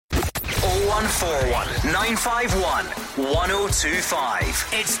0141 951 1025.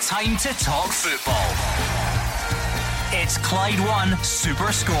 It's time to talk football. It's Clyde One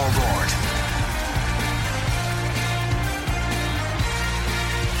Super Scoreboard.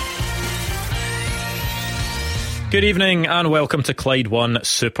 Good evening and welcome to Clyde One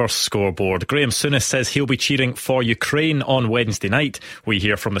Super Scoreboard. Graham Souness says he'll be cheering for Ukraine on Wednesday night. We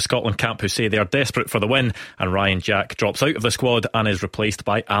hear from the Scotland camp who say they are desperate for the win, and Ryan Jack drops out of the squad and is replaced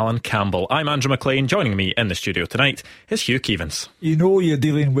by Alan Campbell. I'm Andrew McLean. Joining me in the studio tonight is Hugh Keevins. You know you're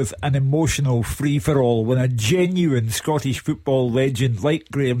dealing with an emotional free-for-all when a genuine Scottish football legend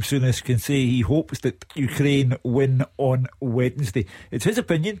like Graham Souness can say he hopes that Ukraine win on Wednesday. It's his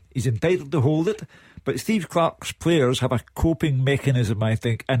opinion, he's entitled to hold it. But Steve Clarke's players have a coping mechanism, I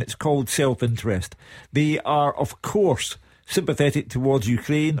think, and it's called self-interest. They are, of course, sympathetic towards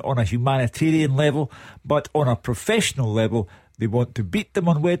Ukraine on a humanitarian level, but on a professional level, they want to beat them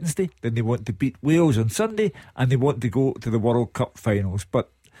on Wednesday, then they want to beat Wales on Sunday, and they want to go to the World Cup finals. But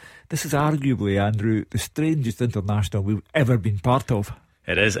this is arguably, Andrew, the strangest international we've ever been part of.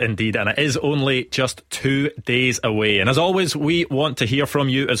 It is indeed, and it is only just 2 days away. And as always, we want to hear from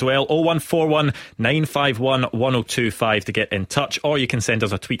you as well. 0141 951 1025 to get in touch, or you can send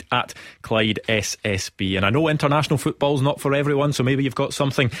us a tweet at Clyde SSB. And I know international football's not for everyone, so maybe you've got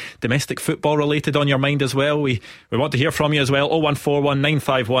something domestic football related on your mind as well. We want to hear from you as well. 0141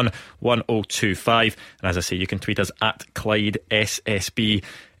 951 1025. And as I say, you can tweet us at Clyde SSB.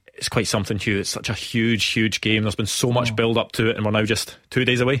 It's quite something, Hugh. It's such a huge game. There's been so much build up to it, and we're now just 2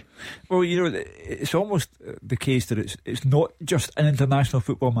 days away. Well, you know, it's almost the case that it's not just an international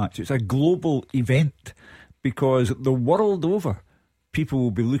football match. It's a global event, because the world over, people will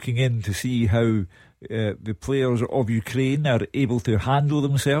be looking in to see how the players of Ukraine are able to handle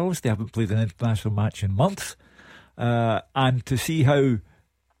themselves. They haven't played an international match in months, and to see how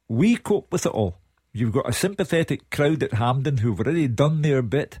we cope with it all. You've got a sympathetic crowd at Hampden who've already done their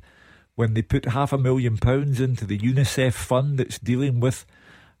bit when they put £500,000 into the UNICEF fund that's dealing with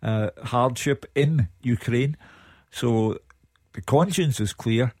hardship in Ukraine. So the conscience is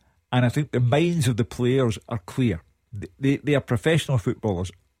clear, and I think the minds of the players are clear. They are professional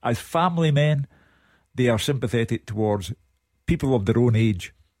footballers. As family men, they are sympathetic towards people of their own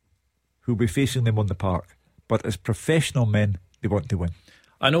age who'll be facing them on the park. But as professional men, they want to win.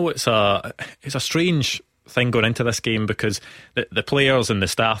 I know it's a strange thing going into this game, because the players and the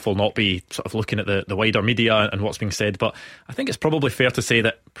staff will not be sort of looking at the wider media and what's being said, but I think it's probably fair to say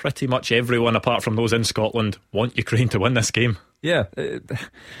that pretty much everyone apart from those in Scotland want Ukraine to win this game. Yeah,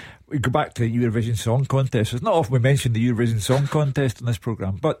 we go back to the Eurovision Song Contest. It's not often we mention the Eurovision Song Contest in this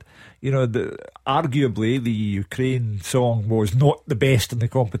programme, but you know, arguably the Ukraine song was not the best in the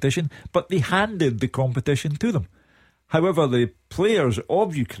competition, but they handed the competition to them. However, the players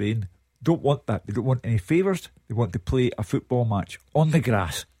of Ukraine don't want that. They don't want any favours. They want to play a football match on the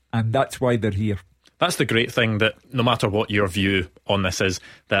grass, and that's why they're here. That's the great thing, that no matter what your view on this is,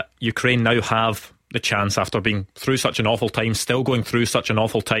 that Ukraine now have the chance, after being through such an awful time, still going through such an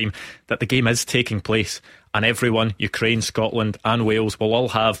awful time, that the game is taking place, and everyone, Ukraine, Scotland and Wales, will all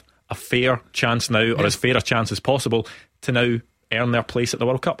have a fair chance now, or as fair a chance as possible, to now earn their place at the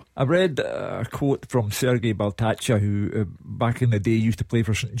World Cup. I read a quote from Sergei Baltacha, who back in the day used to play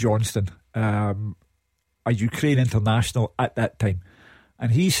for St Johnstone, a Ukraine international at that time,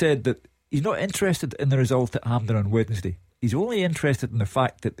 and he said that he's not interested in the result at Hampden on Wednesday. He's only interested in the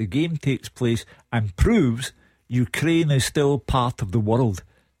fact that the game takes place and proves Ukraine is still part of the world.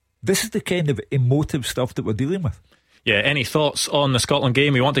 This is the kind of emotive stuff that we're dealing with. Yeah, any thoughts on the Scotland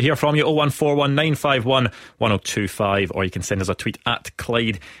game? We want to hear from you. 0141 951 1025, or you can send us a tweet at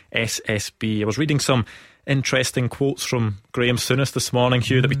Clyde SSB. I was reading some interesting quotes from Graham Souness this morning,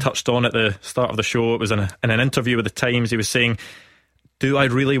 Hugh, that we touched on at the start of the show. It was in an interview with the Times. He was saying, do I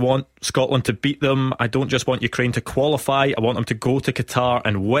really want Scotland to beat them? I don't just want Ukraine to qualify. I want them to go to Qatar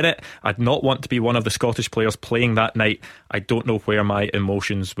and win it. I'd not want to be one of the Scottish players playing that night. I don't know where my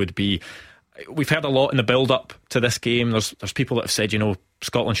emotions would be. We've heard a lot in the build-up to this game. There's people that have said, you know,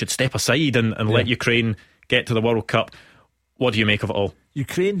 Scotland should step aside and let Ukraine get to the World Cup. What do you make of it all?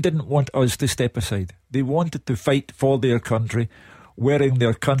 Ukraine didn't want us to step aside. They wanted to fight for their country, wearing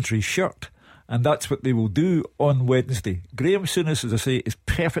their country's shirt, and that's what they will do on Wednesday. Graham Souness, as I say, is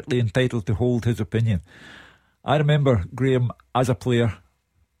perfectly entitled to hold his opinion. I remember Graham as a player,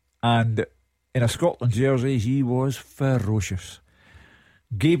 and in a Scotland jersey he was ferocious.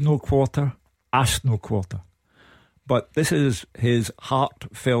 Gave no quarter, asked no quarter. But this is his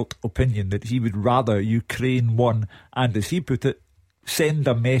heartfelt opinion, that he would rather Ukraine won and, as he put it, send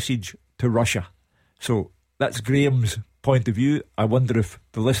a message to Russia. So that's Graham's point of view. I wonder if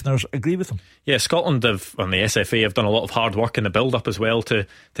the listeners agree with him. Yeah, Scotland and the SFA have done a lot of hard work in the build-up as well to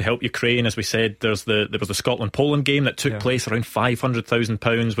help Ukraine. As we said, there was the Scotland-Poland game that took place. Around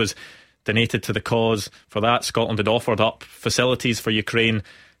 £500,000 was donated to the cause for that. Scotland had offered up facilities for Ukraine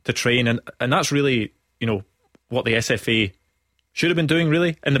to train, and that's really, what the SFA should have been doing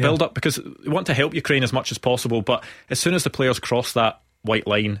really in the build-up, because we want to help Ukraine as much as possible, but as soon as the players cross that white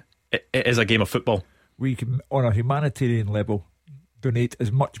line, it is a game of football. We can, on a humanitarian level, donate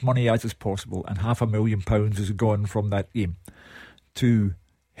as much money as is possible, and £500,000 has gone from that game to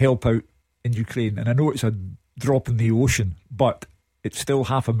help out in Ukraine. And I know it's a drop in the ocean, but it's still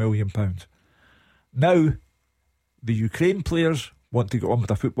 £500,000. Now the Ukraine players want to get on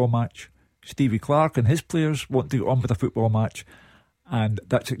with a football match. Stevie Clarke and his players want to get on with a football match, and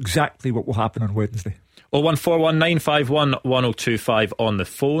that's exactly what will happen on Wednesday. 01419511025 on the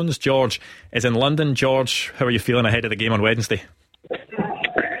phones. George is in London. George, how are you feeling ahead of the game on Wednesday?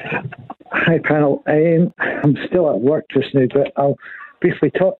 Hi panel. I'm still at work just now, but I'll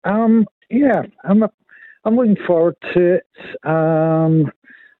briefly talk. I'm looking forward to it.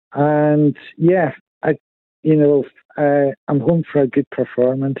 And yeah, I'm hoping for a good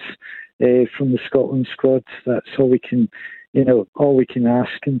performance from the Scotland squad. That's all we can. All we can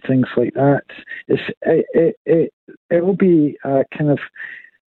ask and things like that. It will be a kind of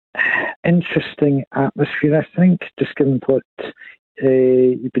interesting atmosphere, I think, just given what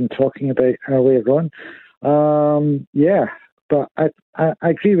you've been talking about earlier on. But I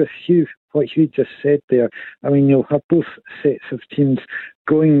agree with Hugh, what Hugh just said there. I mean, you'll have both sets of teams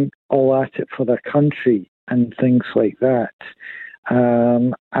going all at it for their country and things like that.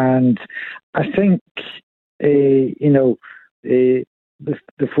 And I think,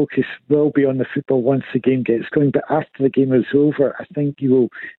 the focus will be on the football once the game gets going, but after the game is over, I think you will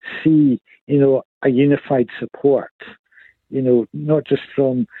see, a unified support, not just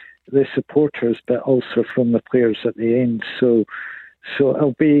from the supporters, but also from the players at the end. So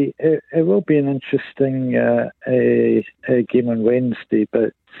it will be an interesting game on Wednesday,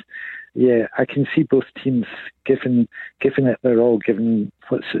 but yeah, I can see both teams giving it their all, given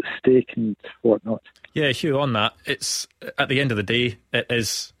what's at stake and whatnot. Yeah, Hugh, on that, it's at the end of the day, it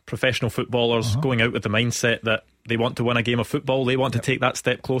is professional footballers going out with the mindset that they want to win a game of football. They want to take that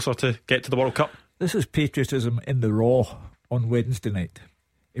step closer to get to the World Cup. This is patriotism in the raw on Wednesday night.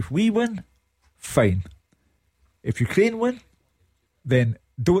 If we win, fine. If Ukraine win, then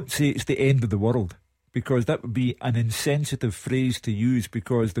don't say it's the end of the world, because that would be an insensitive phrase to use,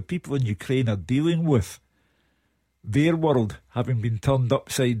 because the people in Ukraine are dealing with their world having been turned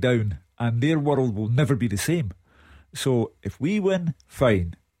upside down, and their world will never be the same. So if we win,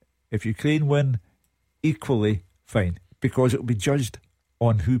 fine. If Ukraine win, equally fine, because it will be judged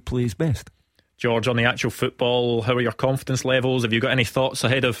on who plays best. George, on the actual football, how are your confidence levels? Have you got any thoughts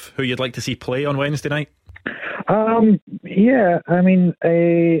ahead of who you'd like to see play on Wednesday night? I'd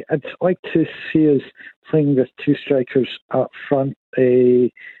like to see us playing with two strikers up front,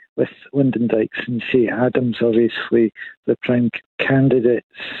 with Lyndon Dykes and Shea Adams, obviously the prime candidates.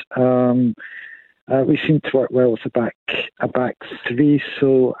 We seem to work well with a back three,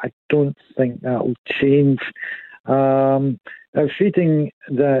 so I don't think that will change. I was reading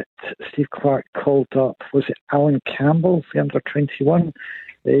that Steve Clarke called up, was it Alan Campbell, the under-21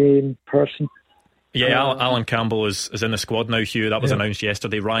 person? Yeah, Alan Campbell is in the squad now, Hugh. That was announced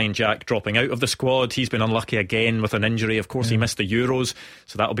yesterday. Ryan Jack dropping out of the squad. He's been unlucky again with an injury. Of course, he missed the Euros,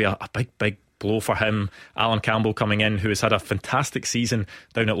 so that'll be a big blow for him. Alan Campbell coming in, who has had a fantastic season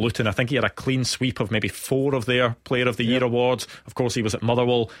down at Luton. I think he had a clean sweep of maybe 4 of their Player of the Year awards. Of course, he was at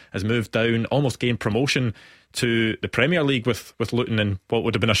Motherwell, has moved down, almost gained promotion to the Premier League with Luton, and what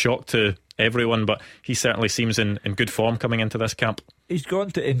would have been a shock to everyone, but he certainly seems in good form coming into this camp. He's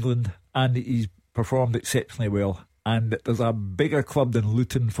gone to England and he's performed exceptionally well, and there's a bigger club than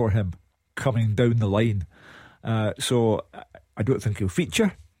Luton for him coming down the line, so I don't think he'll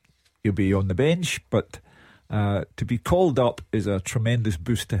feature. He'll be on the bench, but to be called up is a tremendous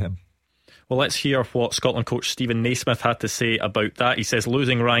boost to him. Well, let's hear what Scotland coach Stephen Naismith had to say about that. He says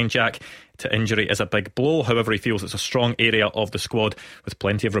losing Ryan Jack to injury is a big blow. However, he feels it's a strong area of the squad with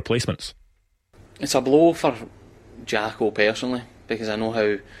plenty of replacements. It's a blow for Jacko personally, because I know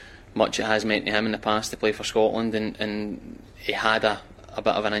how much it has meant to him in the past to play for Scotland, and he had a bit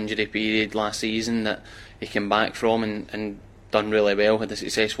of an injury period last season that he came back from and done really well, had a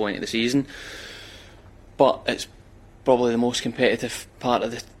successful end of the season. But it's probably the most competitive part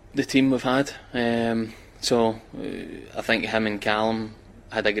of the team we've had, so I think him and Callum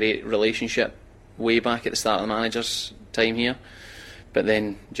had a great relationship way back at the start of the manager's time here. But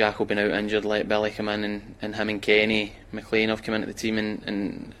then Jacko been out injured, let Billy come in, and him and Kenny McLean have come into the team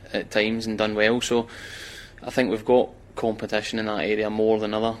and at times and done well. So I think we've got competition in that area more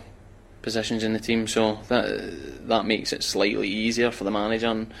than other positions in the team. So that makes it slightly easier for the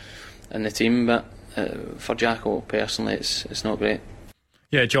manager and the team. But for Jacko personally, it's not great.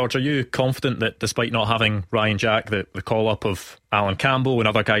 Yeah, George, are you confident that despite not having Ryan Jack, the call-up of Alan Campbell and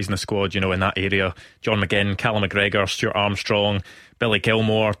other guys in the squad, in that area, John McGinn, Callum McGregor, Stuart Armstrong, Billy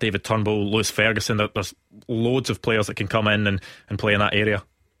Gilmore, David Turnbull, Lewis Ferguson, there's loads of players that can come in and play in that area?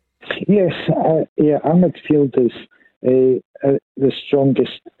 Yes, our midfield is the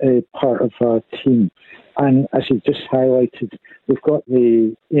strongest part of our team. And as you just highlighted, we've got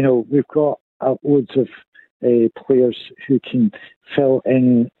loads of players who can fill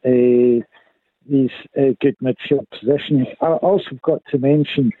in these good midfield positions. I also got to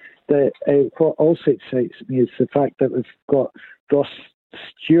mention that what also excites me is the fact that we've got Ross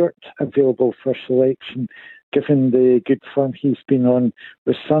Stewart available for selection, given the good form he's been on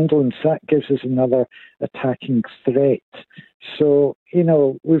with Sunderland. So that gives us another attacking threat. So,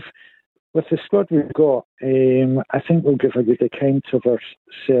 with the squad we've got, I think we'll give a good account of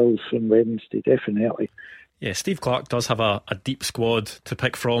ourselves on Wednesday, definitely. Yeah, Steve Clarke does have a deep squad to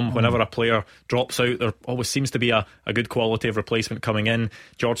pick from. Whenever a player drops out, there always seems to be a good quality of replacement coming in.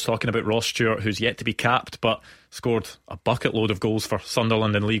 George talking about Ross Stewart, who's yet to be capped, but scored a bucket load of goals for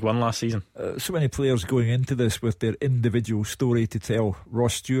Sunderland in League One last season. So many players going into this with their individual story to tell.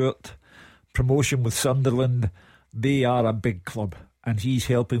 Ross Stewart, promotion with Sunderland, they are a big club, and he's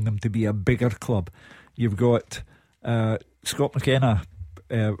helping them to be a bigger club. You've got Scott McKenna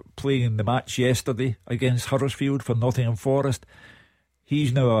playing in the match yesterday against Huddersfield for Nottingham Forest.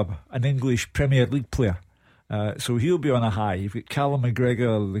 He's now an English Premier League player, so he'll be on a high. You've got Callum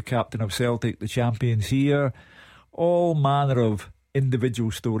McGregor, the captain of Celtic, the champions here. All manner of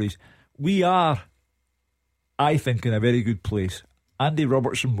individual stories. We are, I think, in a very good place. Andy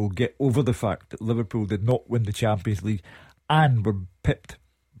Robertson will get over the fact that Liverpool did not win the Champions League and were pipped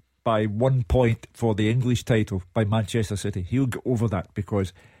by 1 point for the English title by Manchester City. He'll get over that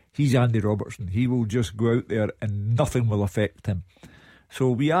because he's Andy Robertson. He will just go out there and nothing will affect him.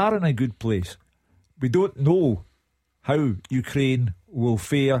 So we are in a good place. We don't know how Ukraine will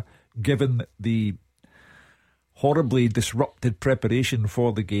fare given the horribly disrupted preparation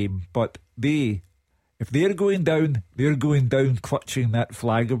for the game, but if they're going down clutching that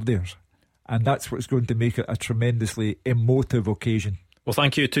flag of theirs, and that's what's going to make it a tremendously emotive occasion. Well,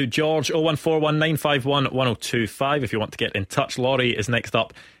 thank you to George. 0141 951 1025 if you want to get in touch. Laurie is next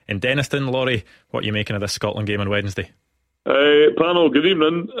up in Denniston. Laurie, what are you making of this Scotland game on Wednesday? Panel, good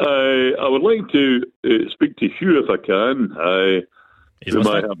evening. I would like to speak to Hugh if I can, whom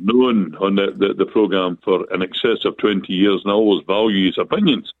I have known on the programme for in excess of 20 years, and I always value his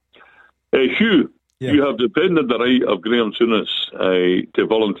opinions. Hugh, you have defended the right of Graham Souness to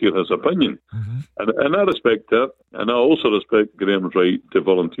volunteer his opinion. And I respect that, and I also respect Graham's right to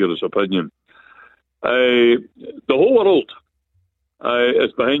volunteer his opinion. The whole world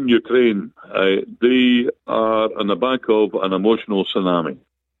is behind Ukraine. They are on the back of an emotional tsunami.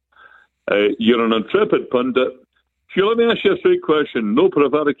 You're an intrepid pundit. Hugh, let me ask you a straight question, no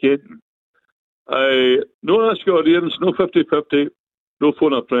prevaricating. No ask your audience, no 50-50, no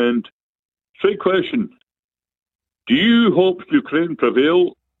phone a friend. Straight question. Do you hope Ukraine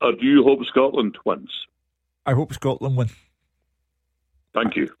prevail or do you hope Scotland wins? I hope Scotland win.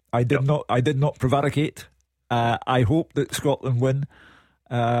 Thank you. I did not prevaricate. I hope that Scotland win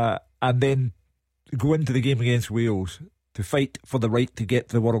and then go into the game against Wales to fight for the right to get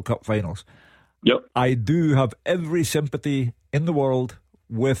to the World Cup finals. Yep. I do have every sympathy in the world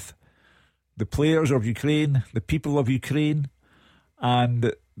with the players of Ukraine, the people of Ukraine,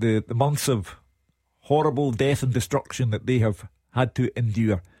 and the months of horrible death and destruction that they have had to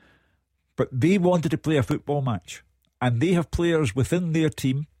endure. But they wanted to play a football match, and they have players within their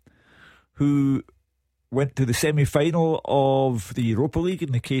team who went to the semi-final of the Europa League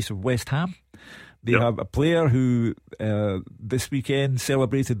in the case of West Ham. They have a player who this weekend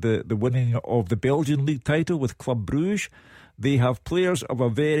celebrated the winning of the Belgian league title with Club Brugge. They have players of a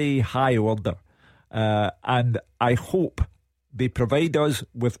very high order, and I hope they provide us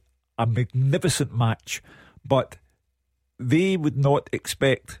with a magnificent match, but they would not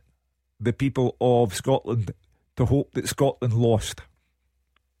expect the people of Scotland to hope that Scotland lost.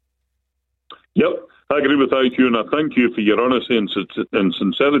 Yep, I agree with that, Hugh, and I thank you for your honesty and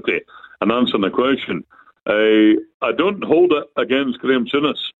sincerity in answering the question. I don't hold it against Graham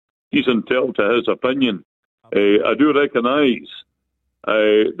Souness. He's entitled to his opinion. I do recognise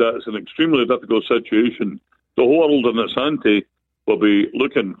that it's an extremely difficult situation. The whole world in its ante will be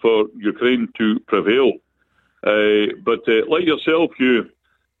looking for Ukraine to prevail. But like yourself, Hugh,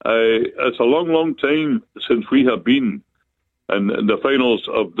 it's a long, long time since we have been in the finals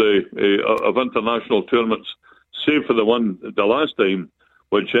of of international tournaments, save for the last time,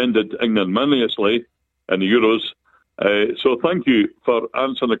 which ended England manlessly in the Euros. So thank you for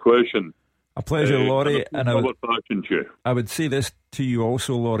answering the question. A pleasure, Laurie. And I would say this to you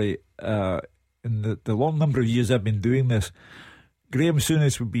also, Laurie. In the long number of years I've been doing this, Graham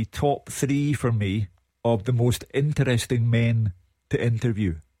Souness would be top 3 for me of the most interesting men to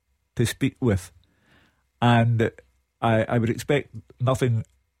interview, to speak with. And I would expect nothing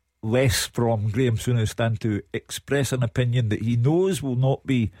less from Graham Souness than to express an opinion that he knows will not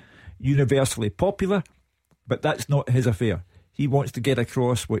be universally popular, but that's not his affair. He wants to get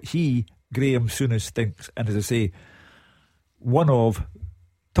across what he, Graham Souness, thinks. And as I say, one of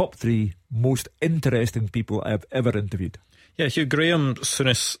top 3 most interesting people I've ever interviewed. Yeah, Hugh, Graham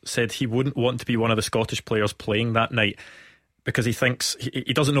Souness said he wouldn't want to be one of the Scottish players playing that night because he thinks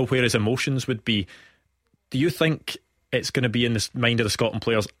he doesn't know where his emotions would be. Do you think it's going to be in the mind of the Scotland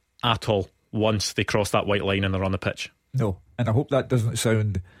players at all once they cross that white line and they're on the pitch? No, and I hope that doesn't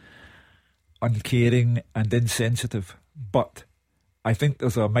sound uncaring and insensitive, but I think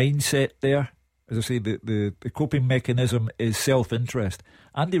there's a mindset there. As I say, the coping mechanism is self-interest.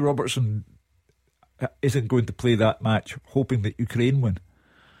 Andy Robertson isn't going to play that match hoping that Ukraine win.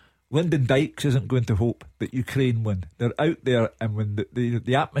 Lyndon Dykes isn't going to hope that Ukraine win. They're out there, and when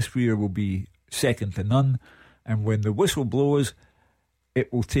the atmosphere will be second to none, and when the whistle blows,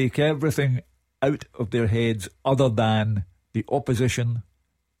 it will take everything out of their heads other than the opposition,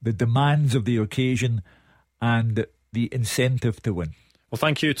 the demands of the occasion, and the incentive to win. Well,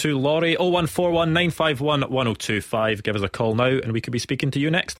 thank you to Laurie. 0141 951 1025. Give us a call now and we could be speaking to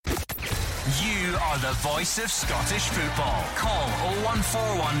you next. You are the voice of Scottish football. Call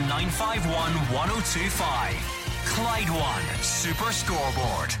 0141 951 1025. Clyde One Super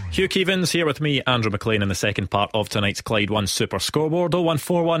Scoreboard. Hugh Keevins here with me, Andrew McLean, in the second part of tonight's Clyde One Super Scoreboard.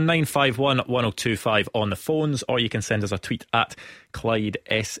 0141 951 1025 on the phones, or you can send us a tweet at Clyde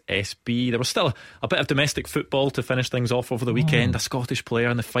SSB. There was still a bit of domestic football to finish things off over the weekend. A Scottish player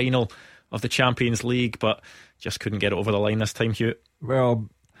in the final of the Champions League, but just couldn't get it over the line this time, Hugh. Well,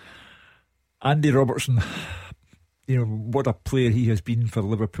 Andy Robertson, what a player he has been for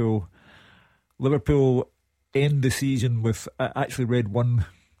Liverpool. Liverpool end the season with, I actually read one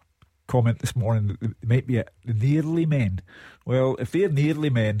comment this morning that they might be the nearly men. Well, if they're nearly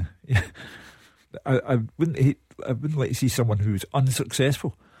men, I wouldn't like to see someone who's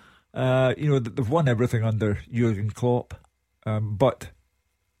unsuccessful. They've won everything under Jurgen Klopp, but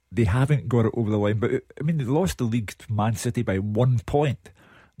they haven't got it over the line. But they lost the league to Man City by 1 point.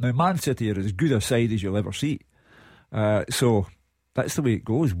 Now, Man City are as good a side as you'll ever see. So that's the way it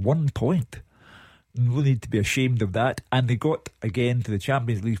goes. 1 point. No need to be ashamed of that. And they got again to the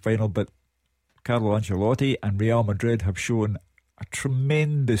Champions League final, but Carlo Ancelotti and Real Madrid have shown a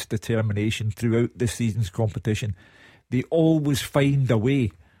tremendous determination throughout this season's competition. They always find a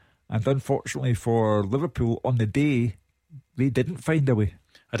way, and unfortunately for Liverpool, on the day they didn't find a way.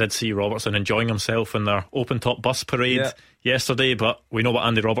 I did see Robertson enjoying himself in their open top bus parade yesterday, but we know what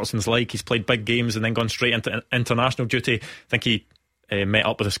Andy Robertson's like. He's played big games and then gone straight into international duty. I think he met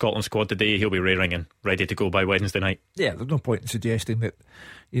up with the Scotland squad today. He'll be raring and ready to go by Wednesday night. Yeah, there's no point in suggesting that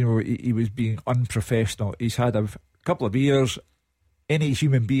he was being unprofessional. He's had a couple of years. Any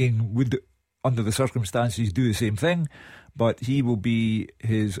human being would, under the circumstances, do the same thing, but he will be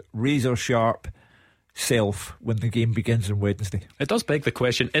his razor sharp self when the game begins on Wednesday. It does beg the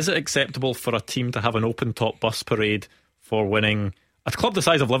question, is it acceptable for a team to have an open top bus parade for winning, a club the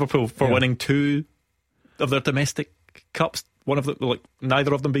size of Liverpool, for winning 2 of their domestic cups? One of them,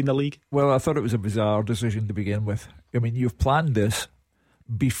 neither of them being the league. Well, I thought it was a bizarre decision to begin with. You've planned this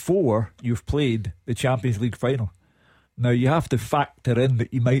before you've played the Champions League final. Now you have to factor in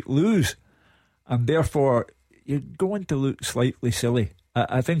that you might lose, and therefore you're going to look slightly silly.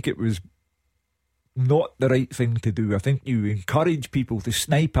 I think it was not the right thing to do. I think you encourage people to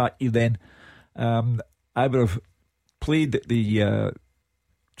snipe at you then. I would have played the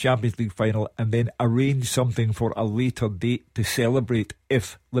Champions League final and then arrange something for a later date to celebrate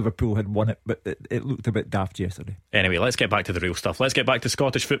if Liverpool had won it, but it looked a bit daft yesterday. Anyway, let's get back to the real stuff. Let's get back to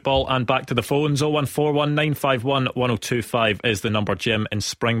Scottish football and back to the phones. 0141 951 1025 is the number Jim in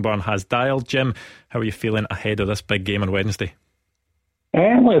Springburn has dialed. Jim, how are you feeling ahead of this big game on Wednesday?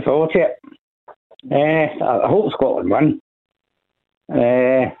 I'm looking forward to it. I hope Scotland win.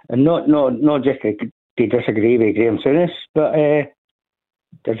 And not just to disagree with Graham Souness, but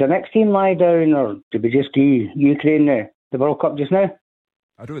does the next team lie down, or do we just give Ukraine the World Cup just now.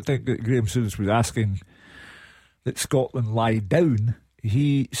 I don't think that Graham Souness was asking that Scotland lie down.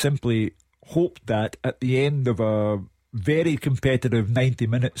 He simply hoped that at the end of a very competitive 90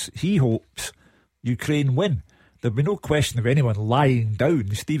 minutes, he hopes Ukraine win. There'd be no question of anyone lying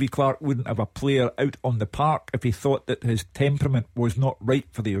down. Stevie Clarke wouldn't have a player out on the park if he thought that his temperament was not right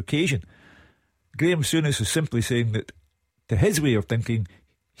for the occasion. Graham Souness is simply saying that, to his way of thinking,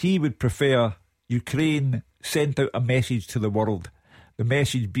 he would prefer Ukraine sent out a message to the world. The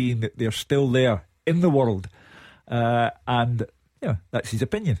message being that they're still there in the world. And that's his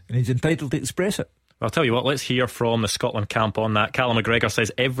opinion, and he's entitled to express it. I'll tell you what, let's hear from the Scotland camp on that. Callum McGregor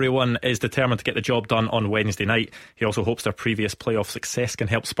says everyone is determined to get the job done on Wednesday night. He also hopes their previous playoff success can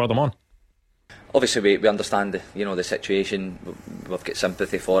help spur them on. Obviously we understand the situation. We've got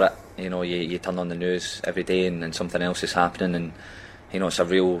sympathy for it. You turn on the news every day and something else is happening, and it's a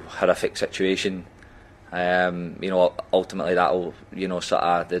real horrific situation. Ultimately that'll sort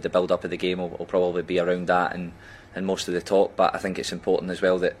of the build up of the game will probably be around that and most of the talk, but I think it's important as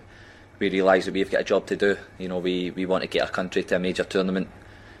well that we realise that we've got a job to do. We want to get our country to a major tournament.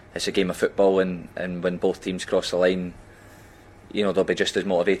 It's a game of football, and when both teams cross the line, they'll be just as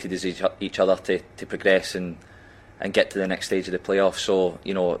motivated as each other to progress and get to the next stage of the playoffs. So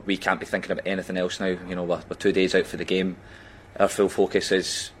we can't be thinking about anything else now. We're 2 days out for the game. Our full focus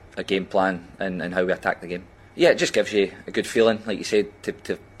is a game plan and how we attack the game. Yeah, it just gives you a good feeling, like you said, to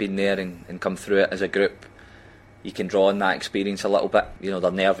have been there and come through it as a group. You can draw on that experience a little bit.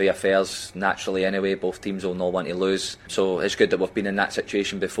 They're nervy affairs naturally anyway. Both teams will not want to lose. So it's good that we've been in that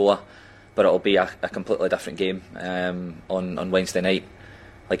situation before, but it'll be a completely different game on Wednesday night.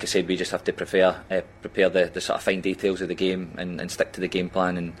 Like I said, we just have to prepare the sort of fine details of the game and stick to the game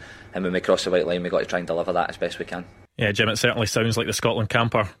plan. And when we cross the white line, we've got to try and deliver that as best we can. Yeah, Jim, it certainly sounds like the Scotland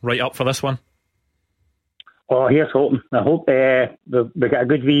camper right up for this one. Oh, here's hoping. I hope we've got a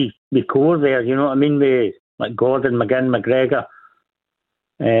good wee core there, you know what I mean? We, like Gordon, McGinn, McGregor.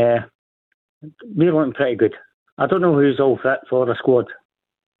 We're looking pretty good. I don't know who's all fit for the squad.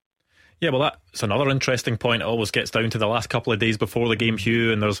 Yeah, well, that's another interesting point. It always gets down to the last couple of days before the game,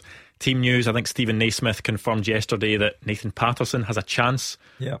 Hugh, and there's team news. I think Stephen Naismith confirmed yesterday that Nathan Patterson has a chance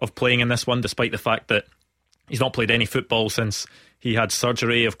of playing in this one, despite the fact that he's not played any football since he had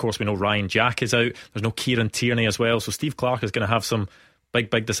surgery. Of course, we know Ryan Jack is out. There's no Kieran Tierney as well, so Steve Clarke is going to have some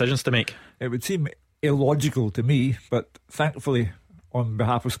big decisions to make. It would seem illogical to me, but thankfully, on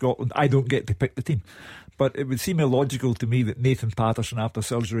behalf of Scotland, I don't get to pick the team. But it would seem illogical to me that Nathan Patterson, after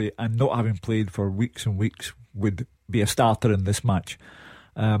surgery and not having played for weeks and weeks, would be a starter in this match.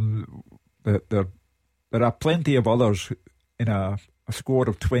 There are plenty of others in a squad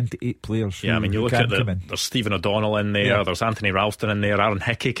of 28 players. Yeah, I mean, you look at there's Stephen O'Donnell in there, there's Anthony Ralston in there, Aaron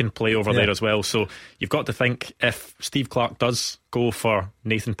Hickey can play over there as well. So you've got to think, if Steve Clarke does go for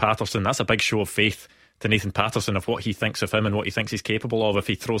Nathan Patterson, that's a big show of faith to Nathan Patterson of what he thinks of him and what he thinks he's capable of if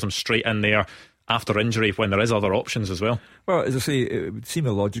he throws him straight in there after injury when there is other options as well. Well, as I say, it would seem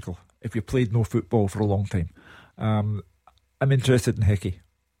illogical if you played no football for a long time. I'm interested in Hickey.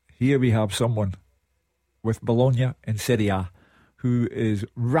 Here we have someone with Bologna in Serie A who is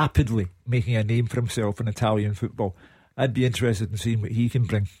rapidly making a name for himself in Italian football. I'd be interested in seeing what he can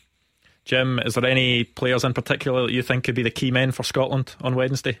bring. Jim, is there any players in particular that you think could be the key men for Scotland on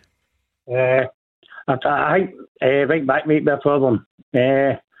Wednesday? I think right back might be a problem.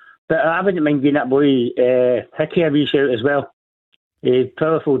 But I wouldn't mind giving that boy Hickey a wee shout as well. He's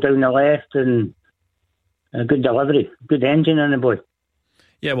powerful down the left and a good delivery, good engine on the boy.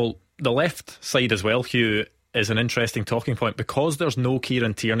 Yeah, well, the left side as well, Hugh, is an interesting talking point because there's no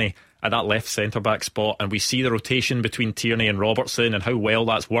Kieran Tierney at that left centre-back spot, and we see the rotation between Tierney and Robertson and how well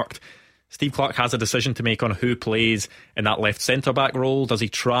that's worked. Steve Clarke has a decision to make on who plays in that left centre-back role. Does he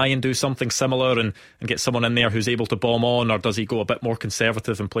try and do something similar and get someone in there who's able to bomb on, or does he go a bit more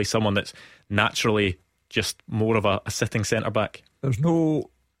conservative and play someone that's naturally just more of a sitting centre-back? There's no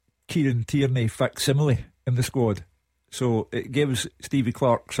Kieran Tierney facsimile in the squad, so it gives Stevie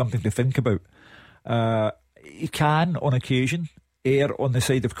Clarke something to think about. He can, on occasion, err on the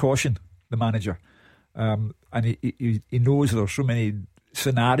side of caution, the manager. And he knows there are so many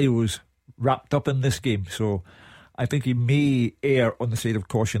scenarios wrapped up in this game, so I think he may err on the side of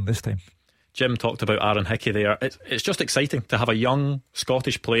caution this time. Jim talked about Aaron Hickey there. It's just exciting to have a young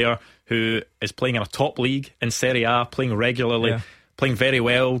Scottish player who is playing in a top league in Serie A, playing regularly, playing very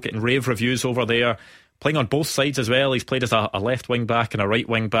well, getting rave reviews over there, playing on both sides as well. He's played as a left wing back and a right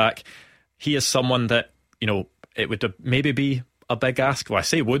wing back. He is someone that, it would maybe be a big ask. Well, I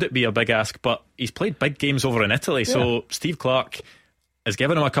say would it be a big ask, but he's played big games over in Italy. So Steve Clarke, has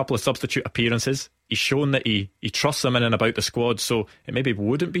given him a couple of substitute appearances. He's shown that he trusts him in and about the squad, so it maybe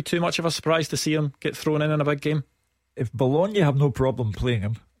wouldn't be too much of a surprise to see him get thrown in a big game. If Bologna have no problem playing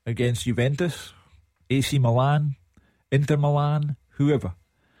him against Juventus, AC Milan, Inter Milan, whoever,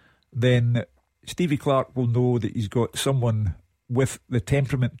 then Stevie Clarke will know that he's got someone with the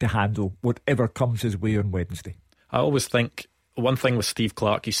temperament to handle whatever comes his way on Wednesday. I always think one thing with Steve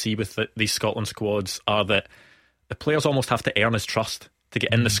Clarke you see with these Scotland squads are that the players almost have to earn his trust to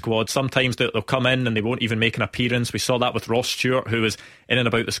get in the squad. Sometimes they'll come in and they won't even make an appearance. We saw that with Ross Stewart, who was in and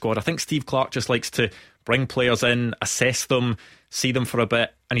about the squad. I think Steve Clarke just likes to bring players in, assess them, see them for a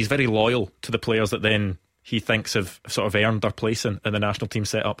bit, and he's very loyal to the players that then he thinks have sort of earned their place in the national team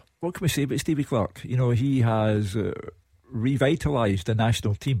setup. What can we say about Stevie Clarke? You know, he has revitalised the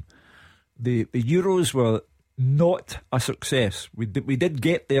national team. The Euros were not a success. We did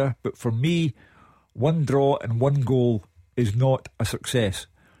get there, but for me, one draw and one goal is not a success.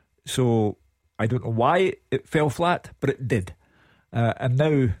 So I don't know why it fell flat, but it did. And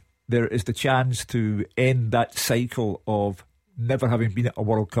now there is the chance to end that cycle of never having been at a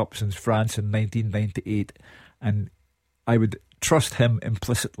World Cup since France in 1998, and I would trust him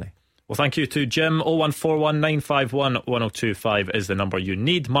implicitly. Well, thank you to Jim. 0141 951 1025 is the number you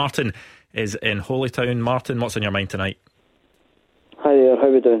need. Martin is in Holytown. Martin, what's on your mind tonight? Hi there, how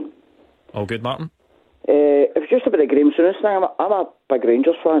are we doing? All good, Martin? It was just about the Graham Souness thing. I'm a big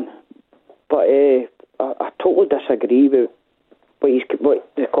Rangers fan, but I totally disagree with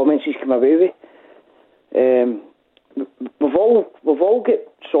what the comments he's come away with. We've all got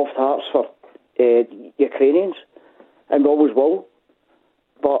soft hearts for Ukrainians, and we always will.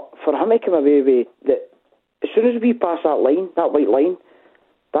 But for him to come away with that, as soon as we pass that line, that white line,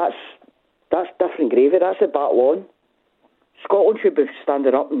 that's different gravy. That's the battle on. Scotland should be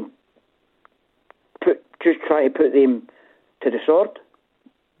standing up and just try to put them to the sword.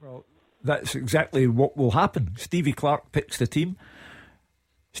 Well, that's exactly what will happen. Stevie Clarke picks the team.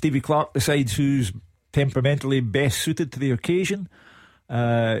 Stevie Clarke decides who's temperamentally best suited to the occasion.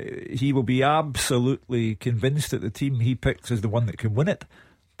 He will be absolutely convinced that the team he picks is the one that can win it.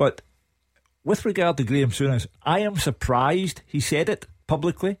 But with regard to Graham Souness, I am surprised he said it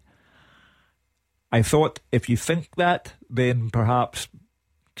publicly. I thought if you think that, then perhaps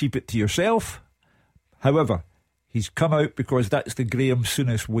keep it to yourself. However, he's come out because that's the Graham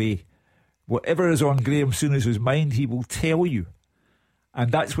Souness way. Whatever is on Graham Souness's mind, he will tell you.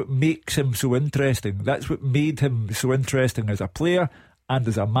 And that's what makes him so interesting. That's what made him so interesting as a player and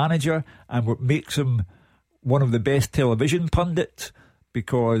as a manager, and what makes him one of the best television pundits,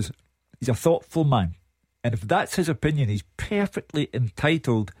 because he's a thoughtful man. And if that's his opinion, he's perfectly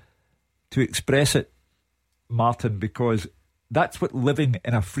entitled to express it, Martin, because that's what living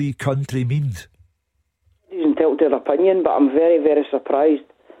in a free country means. He's entitled to an opinion, but I'm very, very surprised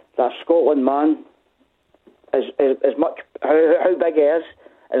that Scotland man, as much how big he is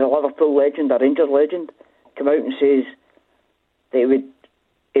as a Liverpool legend, a Rangers legend, come out and says that it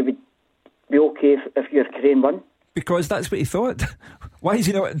would be okay if Ukraine won. Because that's what he thought. Why is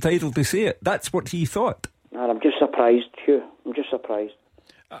he not entitled to say it? That's what he thought. And I'm just surprised, Hugh. I'm just surprised.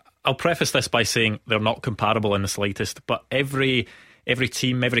 I'll preface this by saying they're not comparable in the slightest, but every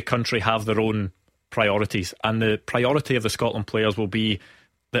team, every country have their own priorities, and the priority of the Scotland players will be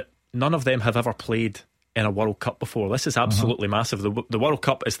that none of them have ever played in a World Cup before. This is absolutely massive. The World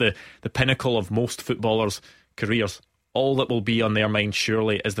Cup is the pinnacle of most footballers' careers. All that will be on their mind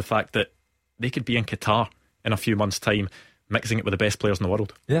surely is the fact that they could be in Qatar in a few months' time, mixing it with the best players in the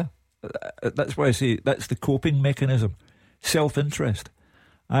world. Yeah, that's why I say that's the coping mechanism. Self-interest.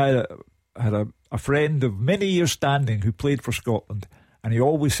 I had a friend of many years standing who played for Scotland, and he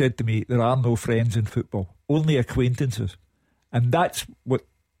always said to me, there are no friends in football, only acquaintances. And that's what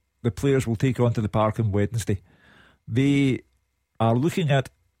the players will take onto the park on Wednesday. They are looking at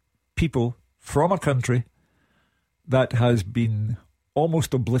people from a country that has been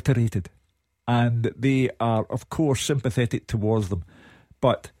almost obliterated, and they are of course sympathetic towards them,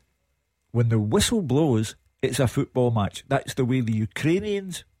 but when the whistle blows, it's a football match. That's the way the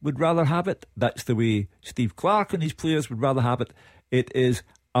Ukrainians would rather have it. That's the way Steve Clarke and his players would rather have it. It is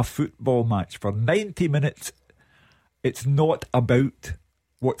a football match. For 90 minutes, it's not about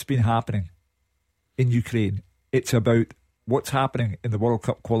what's been happening in Ukraine. It's about what's happening in the World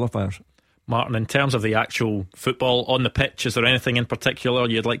Cup qualifiers. Martin, in terms of the actual football on the pitch, is there anything in particular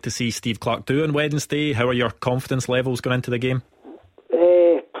you'd like to see Steve Clarke do on Wednesday? How are your confidence levels going into the game?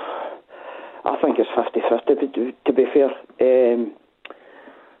 I think it's 50-50 to be fair.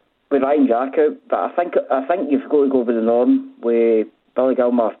 With Ryan Jack out, but I think you've got to go with the norm with Billy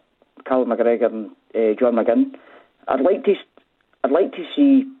Gilmour, Callum McGregor and John McGinn. I'd like to I'd like to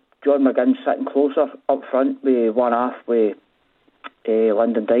see John McGinn sitting closer up front with one half with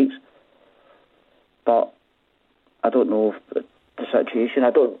Lyndon Dykes, but I don't know the situation.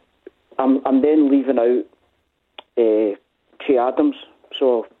 I'm then leaving out Che Adams,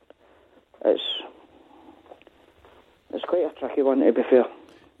 so it's quite a tricky one, to be fair.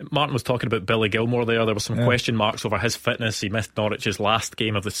 Martin was talking about Billy Gilmour there. There were some question marks over his fitness. He missed Norwich's last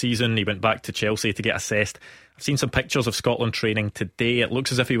game of the season. He went back to Chelsea to get assessed. I've seen some pictures of Scotland training today. It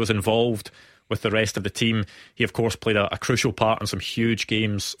looks as if he was involved with the rest of the team. He of course played a crucial part in some huge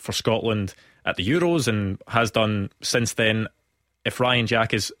games for Scotland at the Euros and has done since then. If Ryan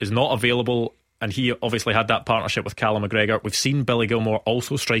Jack is not available, and he obviously had that partnership with Callum McGregor, we've seen Billy Gilmour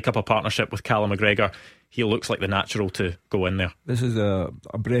also strike up a partnership with Callum McGregor. He looks like the natural to go in there. This is a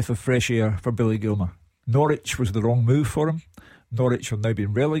breath of fresh air for Billy Gilmour. Norwich was the wrong move for him. Norwich have now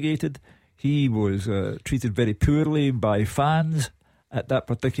been relegated. He was treated very poorly by fans at that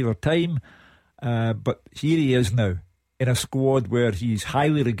particular time, but here he is now in a squad where he's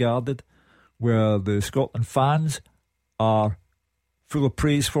highly regarded, where the Scotland fans are full of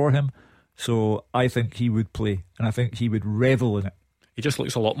praise for him. So I think he would play, and I think he would revel in it. He just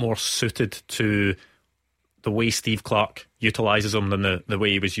looks a lot more suited to the way Steve Clarke utilises him than the way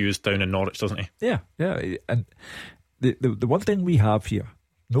he was used down in Norwich, doesn't he? Yeah. And the one thing we have here,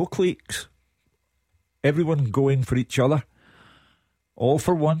 no cliques, everyone going for each other, all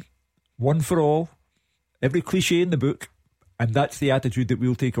for one for all, every cliche in the book, and that's the attitude that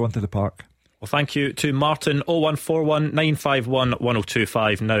we'll take on to the park. Well, thank you to Martin. 0141 951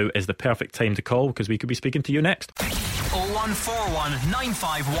 1025 now is the perfect time to call, because we could be speaking to you next. 0141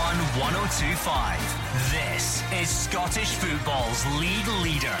 951 1025. This is Scottish football's league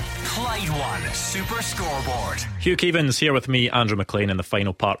leader, Clyde One Super Scoreboard. Hugh Keevins here with me, Andrew McLean, in the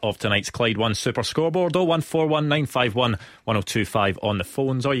final part of tonight's Clyde One Super Scoreboard. 0141 951 1025 on the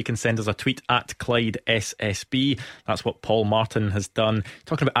phones, or you can send us a tweet at Clyde SSB. That's what Paul Martin has done.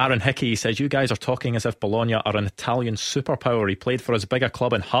 Talking about Aaron Hickey, he says, you guys are talking as if Bologna are an Italian superpower. He played for as big a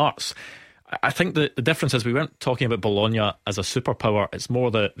club in Hearts. I think the difference is we weren't talking about Bologna as a superpower. It's more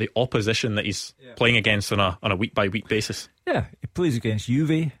the opposition that he's playing against on a week by week basis. Yeah, he plays against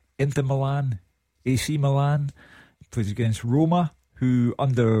Juve, Inter Milan, AC Milan. He plays against Roma, who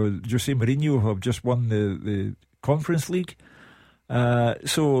under Jose Mourinho have just won the Conference League.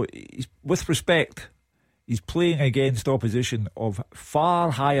 So with respect, he's playing against opposition of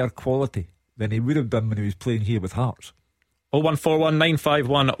far higher quality than he would have done when he was playing here with Hearts. 0141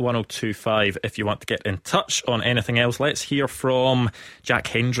 951 1025 if you want to get in touch on anything else. Let's hear from Jack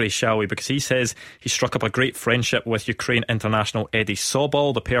Hendry, shall we? Because he says he struck up a great friendship with Ukraine international Eddie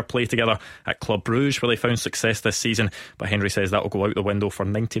Sobol. The pair play together at Club Brugge, where they found success this season, but Hendry says that will go out the window for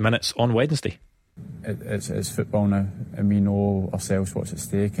 90 minutes on Wednesday. It's football now, and we know ourselves what's at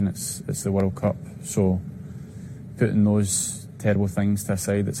stake, and it's the World Cup. So putting those terrible things to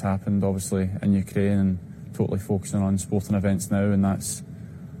aside that's happened obviously in Ukraine, and totally focusing on sporting events now, and that's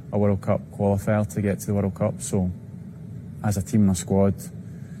a World Cup qualifier to get to the World Cup. So as a team and a squad,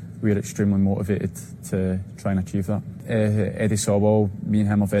 we're extremely motivated to try and achieve that. Eddie Sobol, me and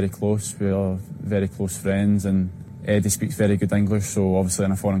him are very close. We are very close friends, and Eddie speaks very good English, so obviously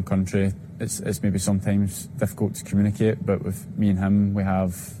in a foreign country it's maybe sometimes difficult to communicate, but with me and him we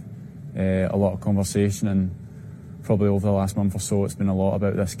have a lot of conversation, and probably over the last month or so it's been a lot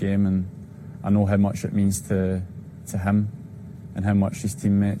about this game, and I know how much it means to him and how much his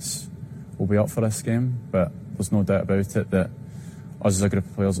teammates will be up for this game, but there's no doubt about it that us as a group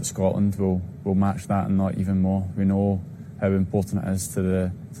of players at Scotland will match that and not even more. We know how important it is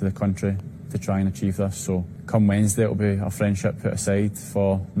to the country to try and achieve this. So come Wednesday it'll be a friendship put aside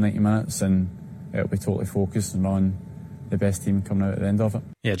for 90 minutes, and it'll be totally focused on the best team coming out at the end of it.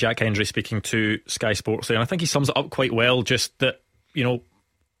 Yeah, Jack Hendry speaking to Sky Sports there, and I think he sums it up quite well, just that, you know,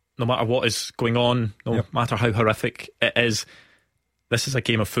 no matter what is going on, no matter how horrific it is, this is a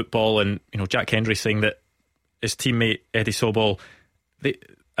game of football. And you know, Jack Hendry saying that his teammate Eddie Sobol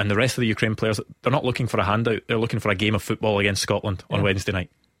and the rest of the Ukraine players, they're not looking for a handout, they're looking for a game of football against Scotland on Wednesday night.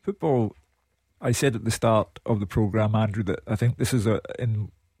 Football, I said at the start of the programme, Andrew, that I think this is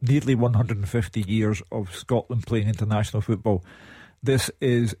in nearly 150 years of Scotland playing international football, this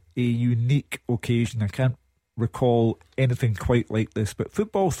is a unique occasion. I can't recall anything quite like this, but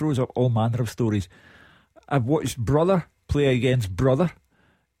football throws up all manner of stories. I've watched brother play against brother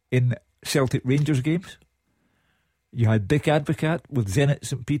in Celtic Rangers games. You had Dick Advocaat with Zenit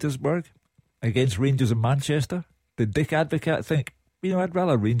St Petersburg against Rangers in Manchester. Did Dick Advocaat think, you know, I'd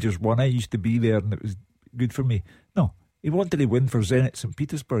rather Rangers won, I used to be there and it was good for me? No, he wanted to win for Zenit St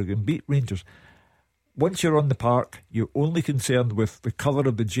Petersburg and beat Rangers. once you're on the park, you're only concerned with the colour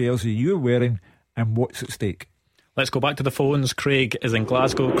of the jersey you're wearing and what's at stake. Let's go back to the phones. Craig is in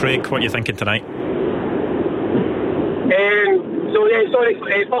Glasgow. Craig, what are you thinking tonight?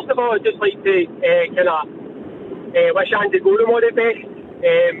 First of all, I'd just like to wish Andy Goram all the best.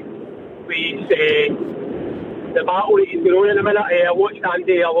 With the battle that he's going on in a minute. I watched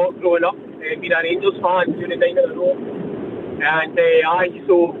Andy a lot growing up, being a Rangers fan during 9 in a row. And I just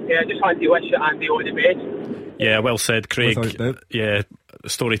want to wish Andy all the best. Yeah, well said, Craig. Yeah, the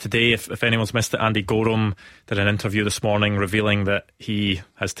story today, if anyone's missed it, Andy Goram did an interview this morning revealing that he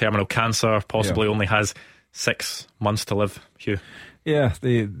has terminal cancer, possibly only has 6 months to live. Hugh? Yeah,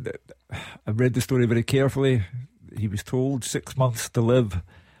 I read the story very carefully. He was told 6 months to live.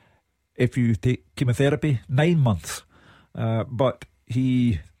 If you take chemotherapy, 9 months. But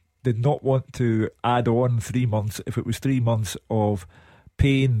he did not want to add on 3 months if it was 3 months of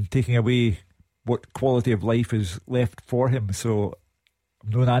pain, taking away what quality of life is left for him. So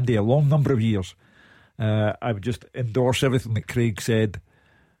I've known Andy a long number of years. I would just endorse everything that Craig said.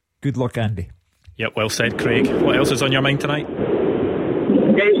 Good luck, Andy. Yep, well said, Craig. What else is on your mind tonight?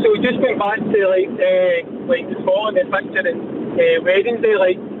 So just going back to like Scotland and picture and Wednesday,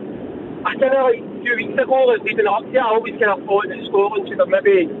 I kind of 2 weeks ago, leading up to it, I always kind of thought that Scotland should have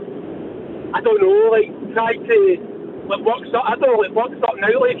maybe, I don't know, tried to work something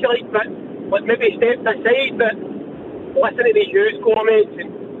out, if you like, but maybe stepped aside, but listen to these Hughes comments and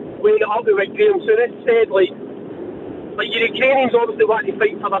weighing it up with what Graham Souness said, like your Ukrainians obviously want to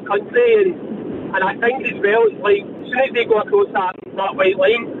fight for their country, and I think as well, it's like, as soon as they go across that white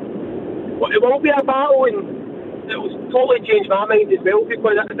line, it will be a battle, and it will totally change my mind as well,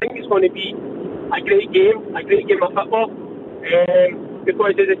 because I think it's going to be a great game of football.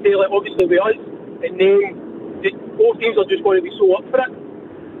 Because as I say, obviously with us, and then both teams are just going to be so up for it.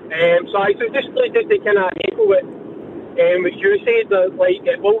 So just to kind of echo what you said,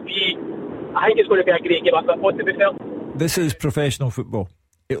 it will be. I think it's going to be a great game of football, to be fair. This is professional football.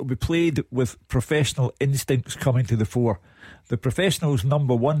 It will be played with professional instincts coming to the fore. The professionals'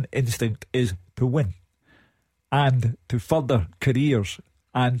 number one instinct is to win and to further careers,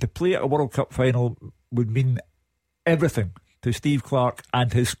 and to play at a World Cup final would mean everything to Steve Clarke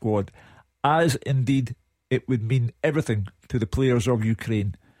and his squad, as indeed it would mean everything to the players of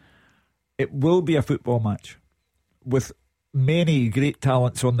Ukraine. It will be a football match with many great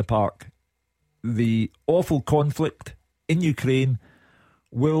talents on the park. The awful conflict in Ukraine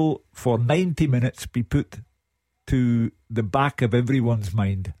will for 90 minutes be put to the back of everyone's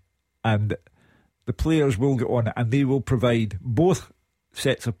mind, and the players will get on it, and they will provide, both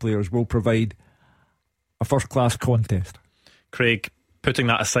sets of players will provide a first-class contest. Craig, putting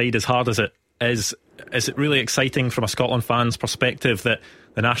that aside, as hard as it is it really exciting from a Scotland fan's perspective that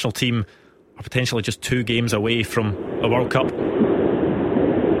the national team are potentially just 2 games away from a World Cup?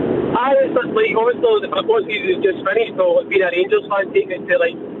 Obviously the football season is just finished, so being a Rangers fan, taking it to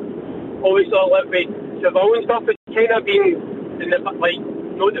obviously with Seville and stuff, it's kind of been in the,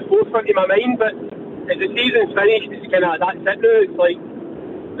 not the forefront of my mind, but as the season's finished, it's kind of, that's it now. It's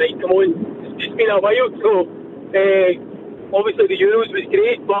come on, it's been a while. So obviously the Euros was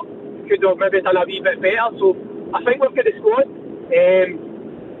great, but could have maybe done a wee bit better. So I think we've got the squad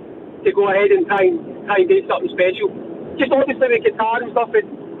to go ahead and try and do something special. Just obviously with Qatar and stuff,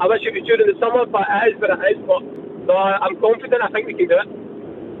 I wish it was during the summer, but it is what it is. But no, I'm confident. I think we can do it.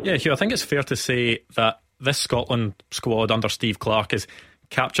 Yeah, Hugh, I think it's fair to say that this Scotland squad under Steve Clarke has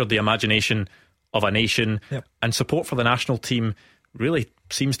captured the imagination of a nation, and support for the national team really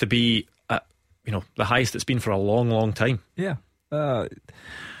seems to be at the highest it's been for a long, long time. Yeah,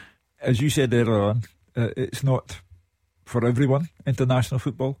 as you said earlier on, it's not for everyone, international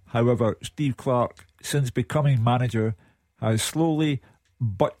football. However, Steve Clarke, since becoming manager, has slowly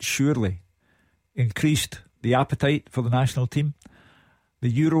but surely increased the appetite for the national team.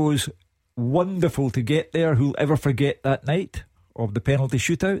 The Euros, wonderful to get there. Who'll ever forget that night of the penalty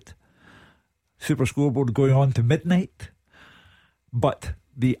shootout? Super Scoreboard going on to midnight. But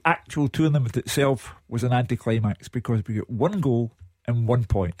the actual tournament itself was an anticlimax, because we got 1 goal and 1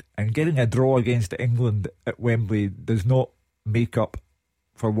 point, and getting a draw against England at Wembley does not make up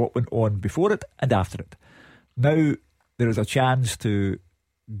for what went on before it and after it. Now there is a chance to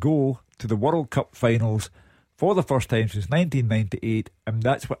go to the World Cup finals for the first time since 1998, and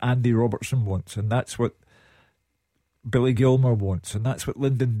that's what Andy Robertson wants, and that's what Billy Gilmour wants, and that's what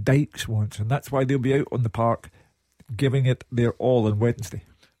Lyndon Dykes wants, and that's why they'll be out on the park giving it their all on Wednesday.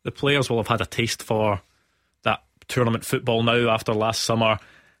 The players will have had a taste for that tournament football now after last summer.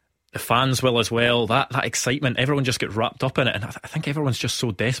 the fans will as well. That excitement, everyone just gets wrapped up in it, and I think everyone's just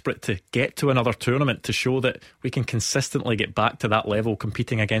so desperate to get to another tournament to show that we can consistently get back to that level,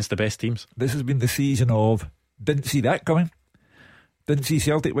 competing against the best teams. This has been the season of didn't see that coming, didn't see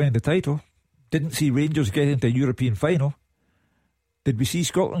Celtic winning the title, didn't see Rangers getting to a European final. Did we see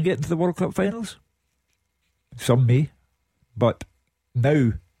Scotland get into the World Cup finals? Some may, but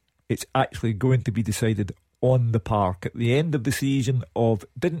now it's actually going to be decided on the park at the end of the season of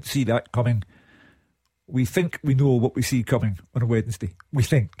didn't see that coming. We think we know what we see coming on a Wednesday. We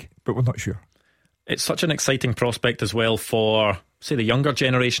think, but we're not sure. It's such an exciting prospect as well for, say, the younger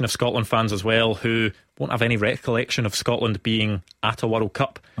generation of Scotland fans as well, who won't have any recollection of Scotland being at a World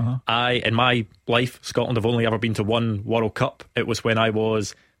Cup. In my life, Scotland have only ever been to one World Cup. It was when I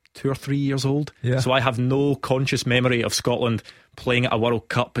was 2 or 3 years old. So I have no conscious memory of Scotland playing at a World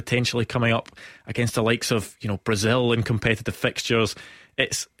Cup, potentially coming up against the likes of, Brazil in competitive fixtures.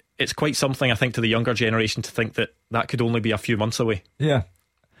 It's quite something, I think, to the younger generation to think that could only be a few months away. Yeah.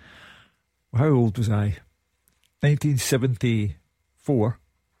 How old was I? 1974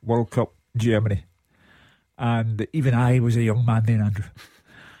 World Cup, Germany. And even I was a young man then, Andrew.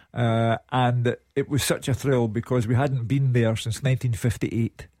 And it was such a thrill because we hadn't been there since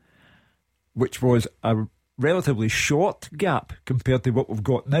 1958, which was a relatively short gap compared to what we've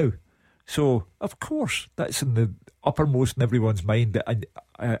got now. So, of course, that's in the uppermost in everyone's mind that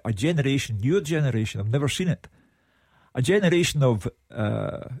a generation, your generation, I've never seen it. A generation of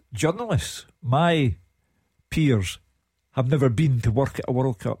journalists, my peers, have never been to work at a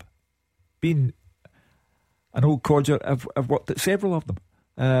World Cup. Been an old codger, I've worked at several of them.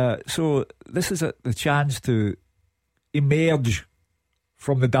 So this is the chance to emerge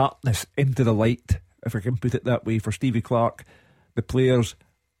from the darkness into the light, if I can put it that way, for Stevie Clarke, the players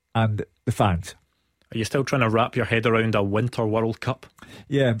and the fans. Are you still trying to wrap your head around a Winter World Cup?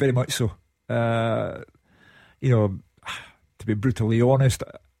 Yeah, very much so. To be brutally honest,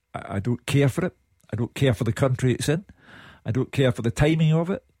 I don't care for it. I don't care for the country it's in. I don't care for the timing of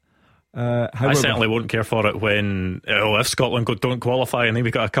it. However, I certainly won't care for it when if Scotland don't qualify and then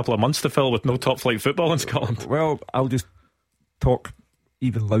we've got a couple of months to fill with no top flight football in Scotland. Well, I'll just talk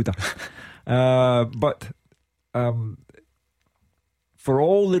even louder. But for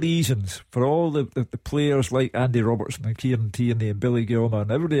all the reasons, for all the players like Andy Robertson and Kieran Tierney and Billy Gilmour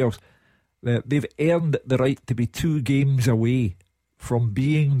and everybody else, they've earned the right to be 2 games away from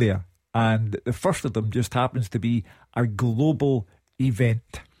being there, and the first of them just happens to be a global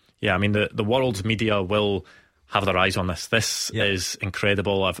event. Yeah, I mean the world's media will have their eyes on this. This is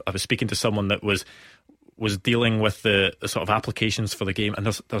incredible. I was speaking to someone that was dealing with the sort of applications for the game, and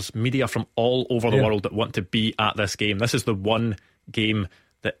there's media from all over the world that want to be at this game. This is the one game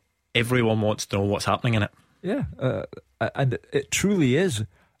that everyone wants to know what's happening in it. Yeah, and it truly is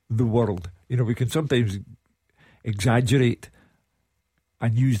the world. We can sometimes exaggerate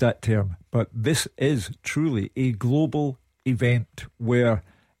and use that term, but this is truly a global event where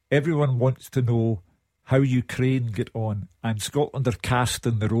everyone wants to know how Ukraine get on, and Scotland are cast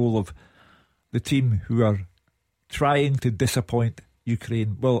in the role of the team who are trying to disappoint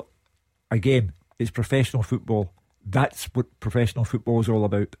Ukraine. Well, again, it's professional football. That's what professional football is all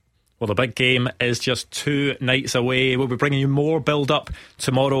about. Well, the big game is just 2 nights away. We'll be bringing you more build-up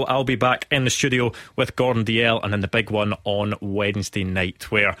tomorrow. I'll be back in the studio with Gordon Dalziel, and then the big one on Wednesday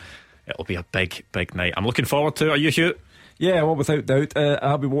night, where it'll be a big, big night. I'm looking forward to it. Are you, Hugh? Yeah, well, without doubt.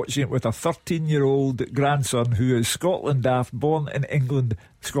 I'll be watching it with a 13-year-old grandson who is Scotland daft, born in England,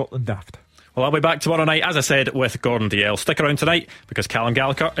 Scotland daft. Well, I'll be back tomorrow night, as I said, with Gordon Dalziel. Stick around tonight because Callum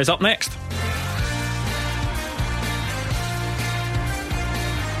Gallagher is up next.